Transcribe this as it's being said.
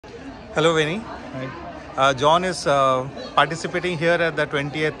Hello, Veny. Hi. John is participating here at the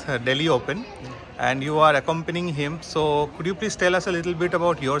 20th Delhi Open, and you are accompanying him. So, could you please tell us a little bit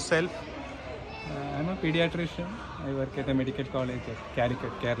about yourself? I'm a pediatrician. I work at a medical college at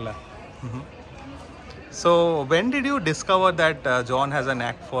Calicut, Kerala. So, when did you discover that John has a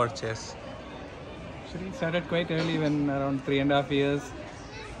knack for chess? Actually, it started quite early when around 3.5 years.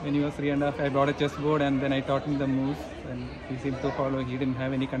 When he was 3.5, I brought a chessboard and then I taught him the moves. And he seemed to follow. He didn't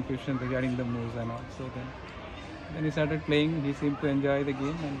have any confusion regarding the moves and all. So then he started playing. He seemed to enjoy the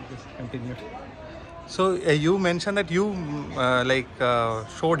game and just continued. So, you mentioned that you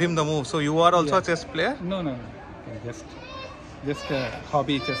showed him the move. So, you are also a chess player? No. Okay, just a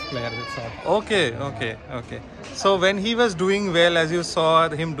hobby chess player, that's all. Okay. So when he was doing well, as you saw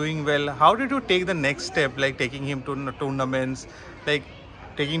him doing well, how did you take the next step, like taking him to tournaments? Like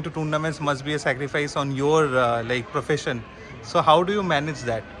taking to tournaments must be a sacrifice on your profession. So how do you manage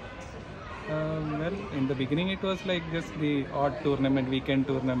that? Well, in the beginning it was like just the odd tournament, weekend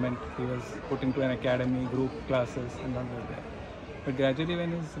tournament. He was put into an academy, group classes and all like that. But gradually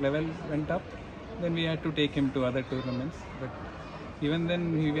when his level went up, then we had to take him to other tournaments. But even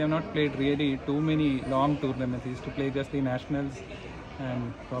then we have not played really too many long tournaments. He used to play just the nationals,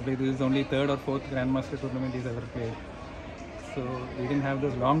 and probably this is only third or fourth Grandmaster tournament he's ever played. So we didn't have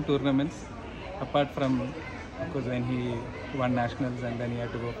those long tournaments, apart from, of course, when he won nationals and then he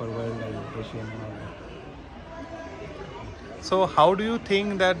had to go for world and Asian and all that. So how do you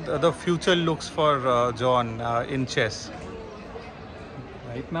think that the future looks for John in chess?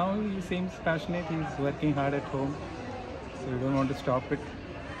 Right now he seems passionate. He's working hard at home, so we don't want to stop it.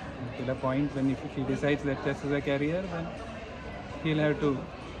 Till a point when if he decides that chess is a career, then he'll have to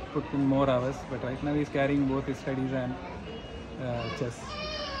put in more hours. But right now he's carrying both his studies and chess.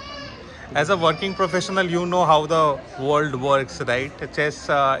 As a working professional, you know how the world works, right? Chess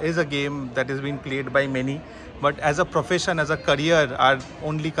is a game that is being played by many, but as a profession, as a career, are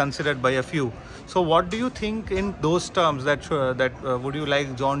only considered by a few. So what do you think in those terms, that would you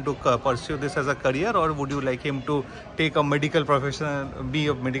like John to pursue this as a career, or would you like him to take a medical professional, be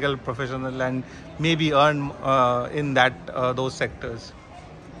a medical professional and maybe earn in that those sectors?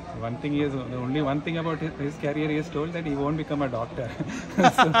 One thing is, the only one thing about his career, he is told that he won't become a doctor.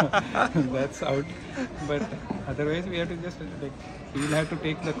 So that's out. But otherwise we have to just, he'll have to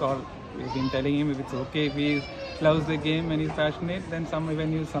take the call. We've been telling him if it's okay, if he loves the game and he's passionate, then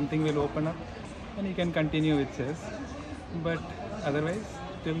something will open up and he can continue with chess. But otherwise,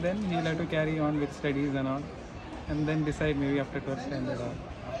 till then he'll have to carry on with studies and all, and then decide maybe after 12th standard or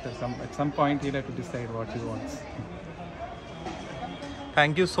at some point he'll have to decide what he wants.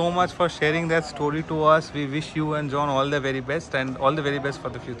 Thank you so much for sharing that story to us. We wish you and John all the very best, and all the very best for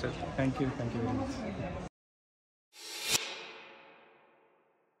the future. Thank you very much.